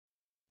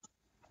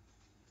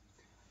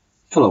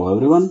Hello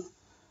everyone,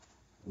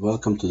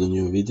 welcome to the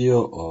new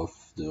video of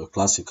the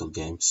classical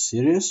games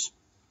series,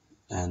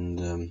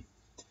 and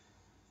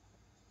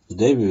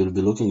today we will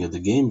be looking at the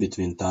game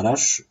between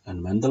Tarrasch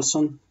and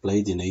Mendelson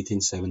played in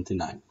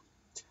 1879.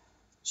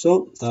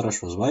 So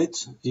Tarrasch was white,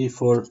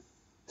 e4,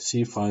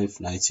 c5,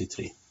 knight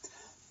c3.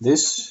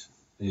 This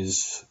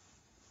is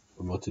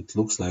what it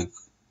looks like,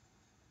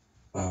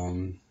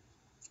 a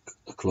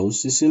closed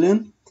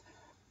Sicilian,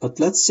 but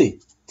let's see.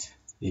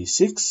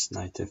 e6,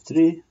 knight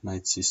f3,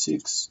 knight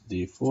c6,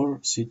 d4,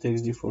 c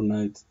takes d4,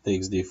 knight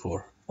takes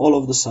d4. All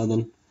of a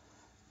sudden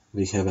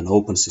we have an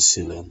open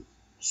Sicilian.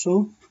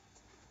 So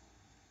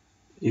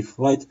if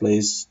white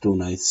plays 2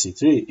 knight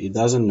c3, it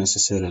doesn't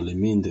necessarily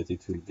mean that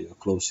it will be a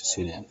closed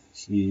Sicilian.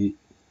 He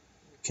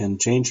can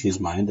change his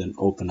mind and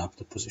open up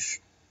the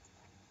position.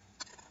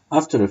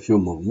 After a few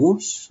more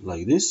moves,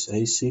 like this,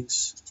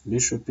 a6,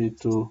 bishop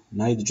e2,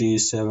 knight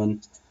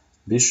g7,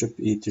 bishop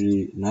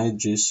e3, knight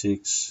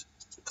g6,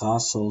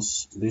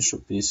 castles,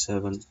 bishop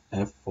e7,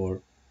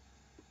 f4,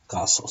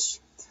 castles.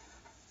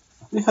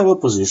 We have a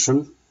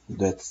position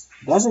that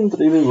doesn't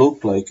really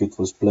look like it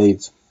was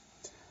played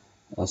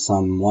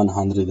some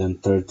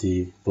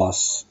 130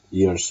 plus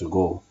years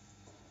ago.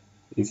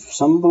 If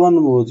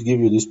someone would give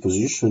you this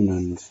position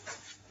and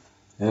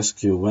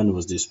ask you when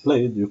was this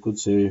played, you could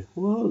say,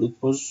 well, it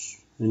was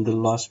in the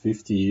last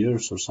 50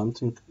 years or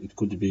something. It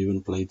could be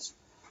even played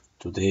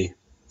today.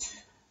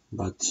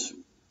 But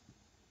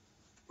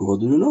what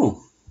do you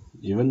know?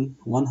 Even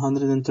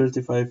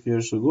 135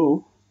 years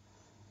ago,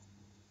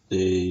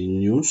 they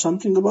knew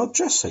something about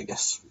chess, I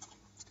guess.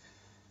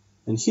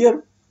 And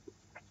here,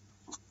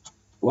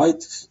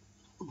 white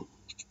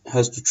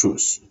has to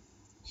choose.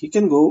 He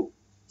can go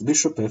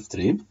bishop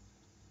f3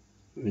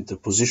 with a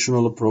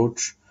positional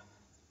approach,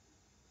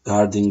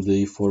 guarding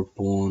the e4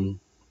 pawn,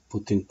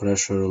 putting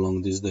pressure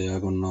along this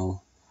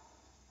diagonal,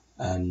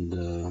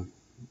 and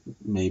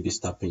maybe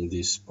stopping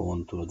this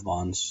pawn to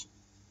advance,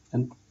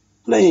 and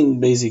playing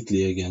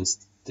basically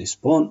against this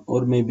pawn,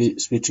 or maybe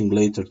switching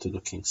later to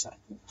the king side.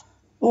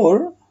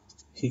 Or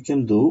he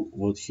can do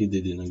what he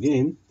did in a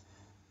game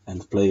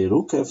and play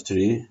rook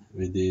f3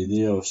 with the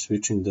idea of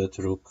switching that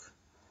rook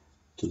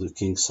to the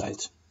king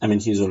side. I mean,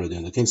 he's already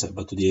on the king side,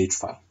 but to the h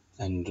file,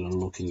 and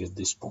looking at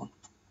this pawn.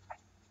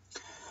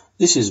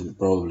 This is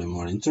probably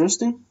more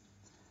interesting.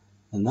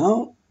 And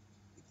now,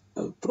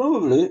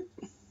 probably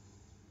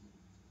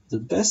the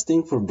best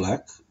thing for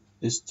black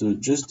is to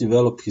just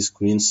develop his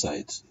queen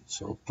side.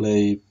 So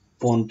play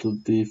pawn to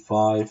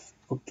b5,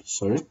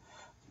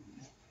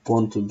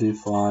 pawn to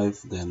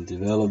b5, then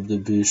develop the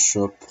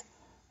bishop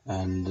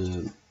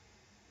and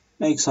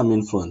make some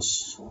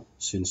influence,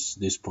 since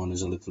this pawn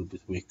is a little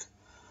bit weak.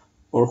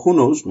 Or who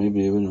knows,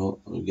 maybe even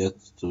get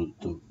to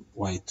the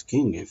white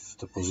king if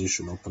the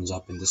position opens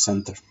up in the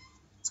center.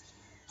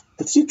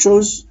 But he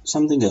chose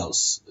something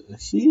else.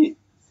 He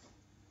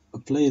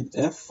played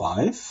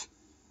f5,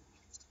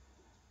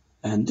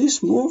 and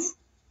this move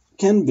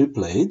can be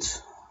played,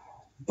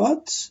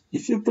 but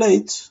if you play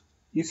it,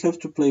 you have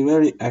to play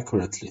very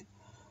accurately.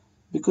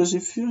 Because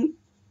if you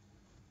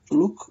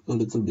look a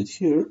little bit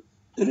here,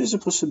 there is a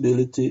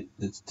possibility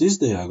that this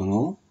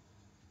diagonal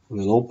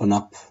will open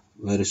up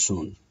very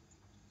soon.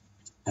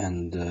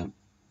 And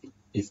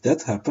if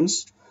that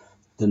happens,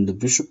 then the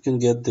bishop can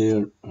get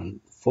there and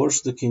force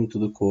the king to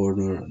the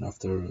corner, and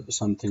after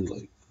something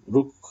like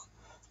rook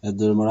at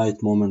the right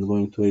moment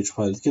going to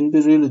h5, it can be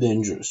really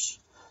dangerous.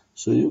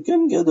 So you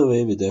can get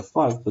away with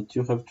f5, but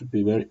you have to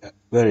be very,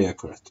 very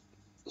accurate.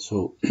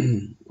 So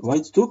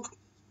white took,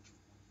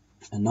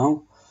 and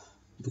now,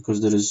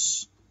 because there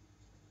is,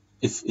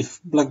 if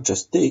black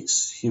just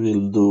takes, he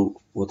will do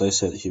what I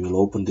said. He will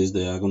open this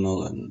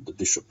diagonal and the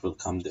bishop will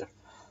come there.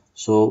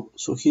 So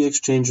he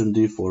exchanged on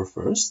d4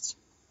 first,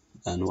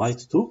 and white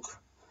took,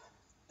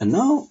 and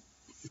now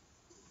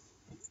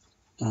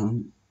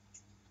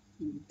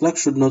black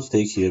should not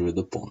take here with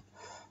the pawn,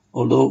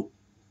 although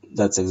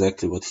that's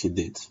exactly what he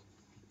did.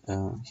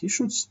 He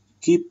should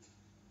keep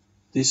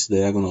this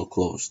diagonal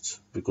closed,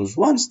 because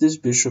once this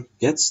bishop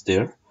gets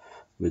there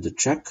with a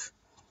check,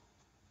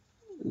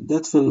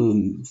 that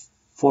will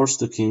force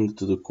the king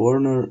to the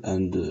corner,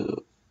 and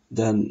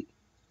then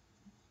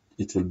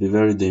it will be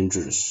very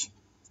dangerous.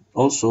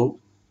 Also,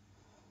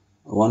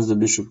 once the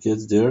bishop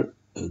gets there,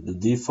 the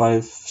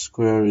d5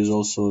 square is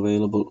also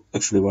available.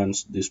 Actually,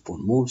 once this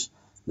pawn moves,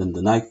 then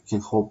the knight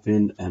can hop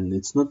in, and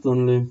it's not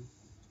only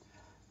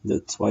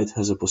that white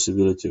has a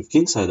possibility of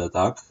kingside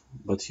attack,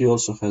 but he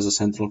also has a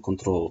central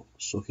control,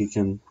 so he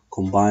can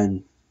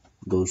combine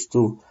those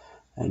two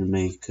and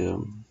make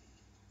it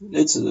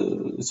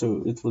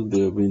will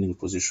be a winning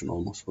position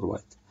almost for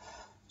white.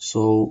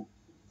 So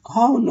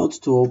how not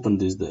to open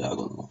this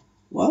diagonal?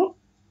 Well,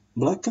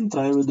 black can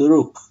try with the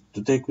rook,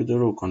 to take with the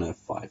rook on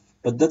f5,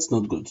 but that's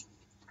not good,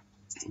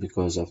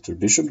 because after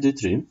bishop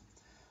d3,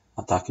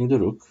 attacking the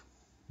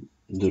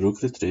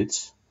rook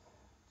retreats.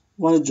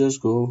 White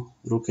just go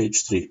rook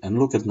h3, and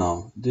look at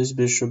now, this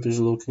bishop is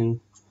looking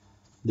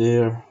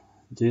there,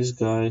 this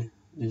guy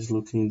is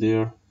looking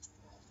there,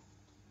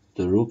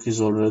 The rook is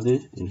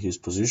already in his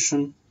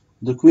position.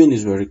 The queen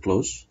is very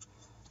close,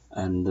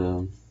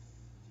 and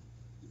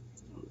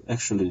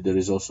actually there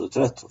is also a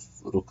threat of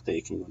rook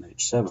taking on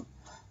h7.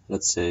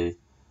 Let's say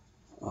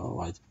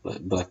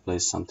black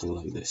plays something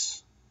like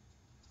this,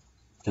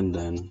 and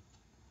then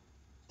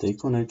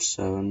take on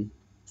h7,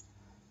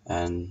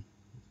 and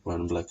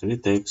when black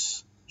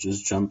retakes,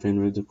 just jump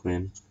in with the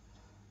queen,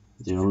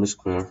 the only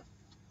square,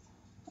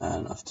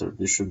 and after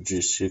bishop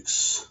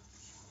g6,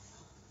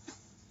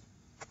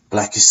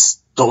 black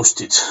is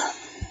toasted.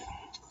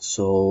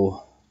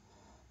 So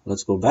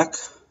let's go back.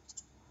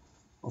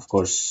 Of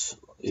course,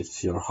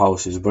 if your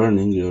house is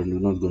burning, you're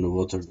not going to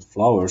water the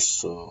flowers,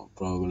 so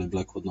probably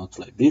black would not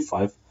play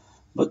b5.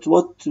 But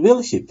what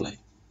will he play?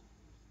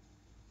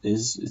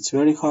 It's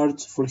very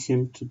hard for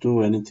him to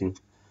do anything.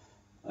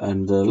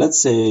 And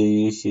let's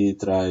say he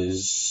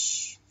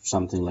tries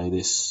something like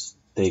this,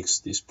 takes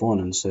this pawn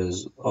and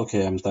says,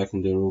 okay, I'm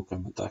attacking the rook,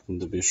 I'm attacking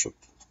the bishop.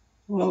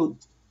 Well,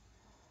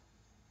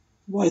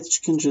 white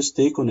can just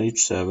take on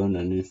h7,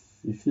 and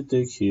if you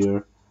take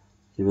here,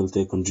 he will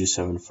take on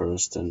g7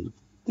 first, and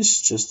this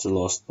is just a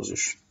lost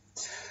position.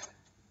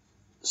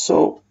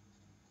 So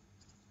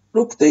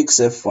rook takes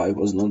f5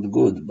 was not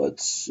good, but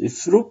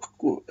if rook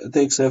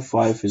takes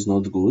f5 is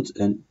not good,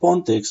 and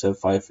pawn takes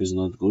f5 is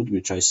not good,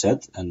 which I said,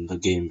 and the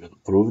game will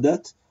prove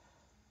that,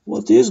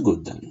 what is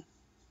good then?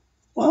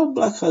 Well,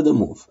 black had a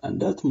move,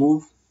 and that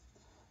move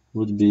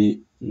would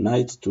be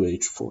knight to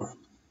h4.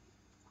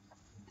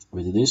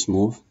 With this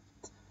move,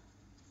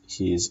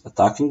 he is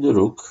attacking the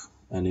rook,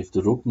 and if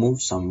the rook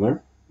moves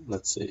somewhere,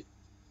 let's say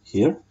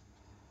here,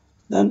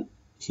 then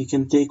he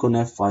can take on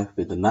f5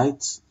 with the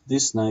knight.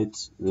 This knight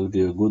will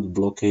be a good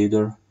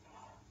blockader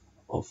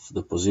of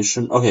the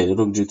position. Okay,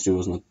 rook g3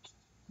 was not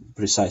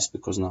precise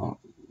because now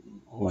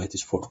white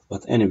is forked.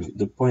 But anyway,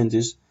 the point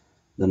is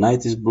the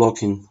knight is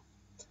blocking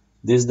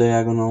this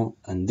diagonal,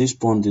 and this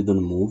pawn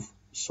didn't move,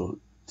 so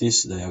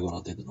this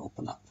diagonal didn't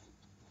open up.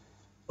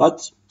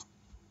 But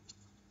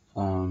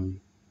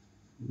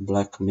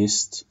black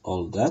missed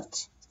all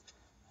that,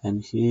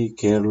 and he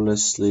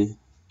carelessly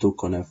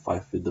took on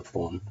f5 with the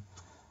pawn.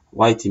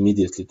 White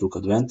immediately took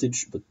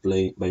advantage, but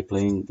by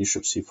playing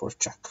bishop c4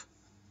 check.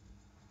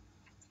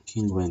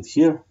 King went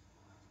here,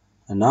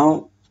 and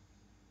now,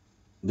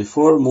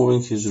 before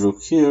moving his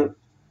rook here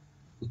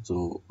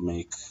to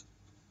make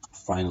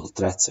final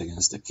threats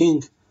against the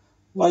king,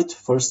 white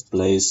first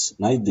plays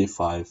knight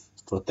d5,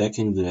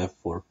 protecting the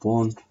f4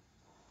 pawn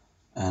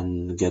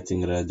and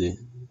getting ready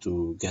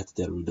to get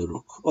there with the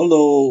rook.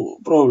 Although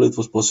probably it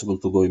was possible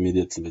to go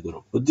immediately with the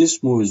rook, but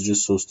this move is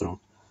just so strong.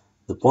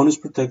 The pawn is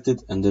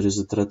protected, and there is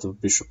a threat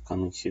of bishop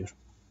coming here.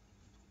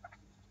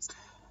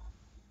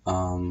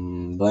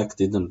 Black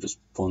didn't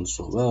respond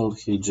so well.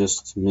 He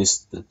just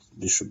missed that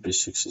bishop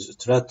b6 is a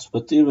threat,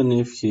 but even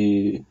if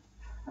he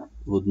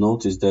would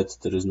notice that,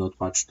 there is not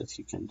much that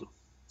he can do.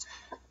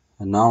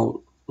 And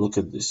now look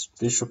at this.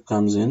 Bishop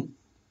comes in,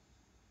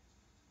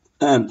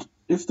 and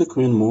if the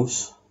queen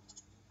moves,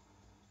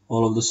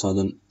 all of a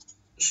sudden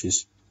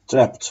she's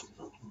trapped.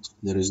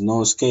 There is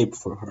no escape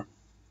for her.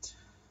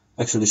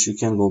 Actually, she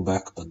can go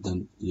back, but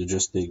then you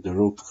just take the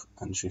rook,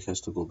 and she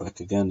has to go back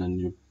again, and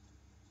you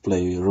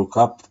play rook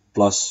up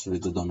plus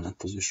with the dominant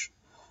position.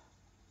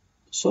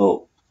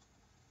 So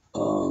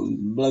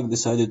black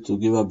decided to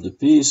give up the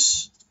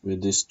piece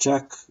with this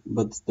check,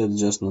 but that's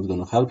just not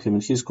going to help him,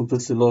 and he's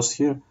completely lost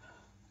here.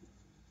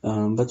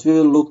 But we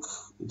will look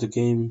the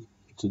game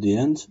to the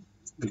end,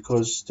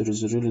 because there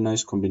is a really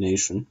nice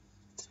combination.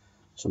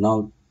 So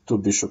now two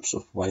bishops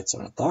of whites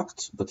are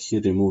attacked, but he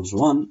removes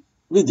one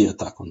with the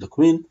attack on the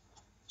queen,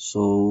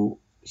 so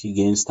he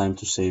gains time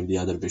to save the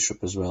other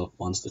bishop as well.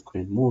 Once the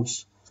queen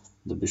moves,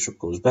 the bishop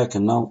goes back,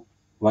 and now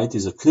white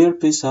is a clear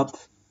piece up.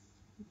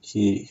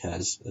 He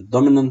has a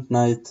dominant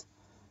knight,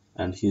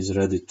 and he's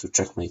ready to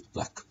checkmate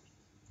black.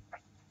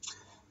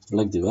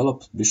 Black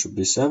developed bishop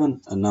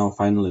b7, and now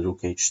finally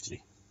rook h3.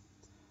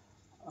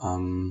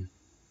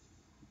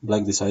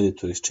 Black decided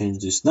to exchange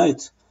this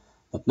knight,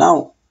 but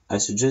now I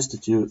suggest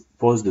that you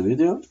pause the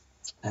video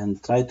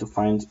and try to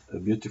find a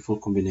beautiful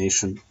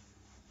combination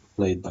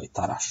played by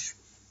Tarrasch.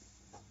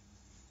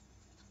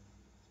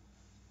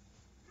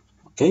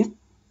 Okay,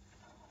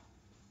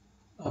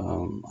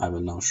 I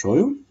will now show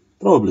you.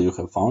 Probably you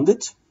have found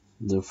it.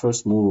 The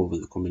first move of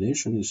the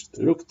combination is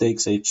rook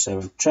takes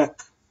h7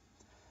 check,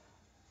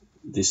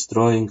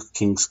 destroying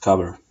king's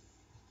cover.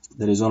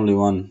 There is only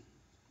one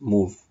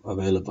move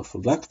available for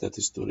black, that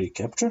is to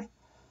recapture.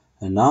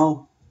 And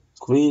now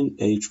queen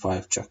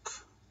h5 check.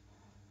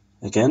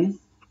 Again,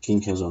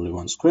 king has only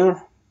one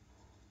square,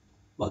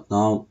 but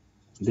now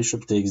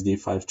bishop takes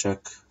d5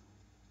 check,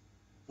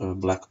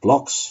 black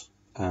blocks,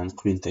 and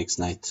queen takes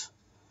knight.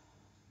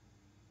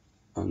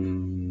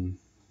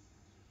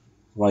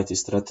 White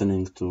is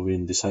threatening to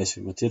win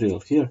decisive material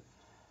here,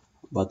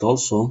 but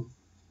also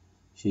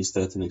he is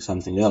threatening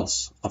something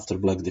else. After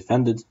black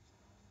defended,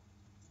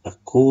 a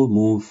cool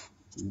move,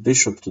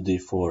 bishop to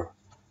d4,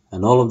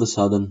 and all of a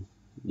sudden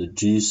the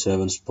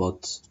g7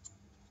 spot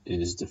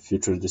is the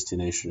future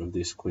destination of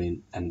this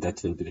queen, and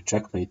that will be a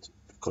checkmate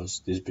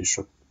because this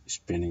bishop is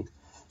pinning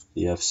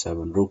the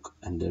f7 rook,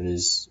 and there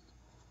is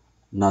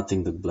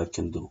nothing that black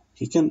can do.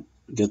 He can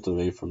get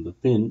away from the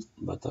pin,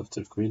 but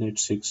after queen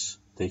h6,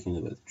 taking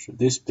advantage of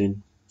this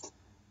pin,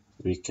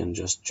 we can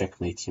just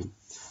checkmate him.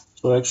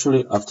 So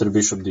actually, after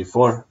bishop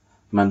d4,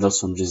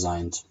 Mendelson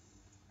resigned.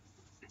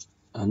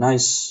 A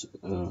nice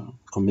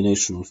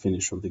combinational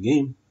finish of the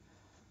game,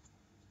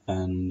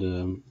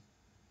 and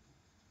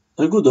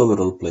a good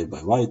overall play by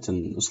white,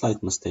 and a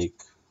slight mistake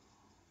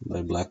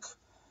by black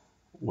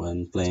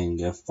when playing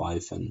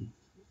f5 and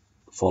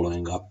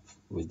following up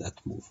with that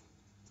move.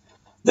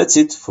 That's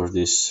it for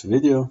this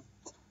video,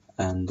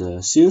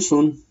 and see you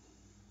soon.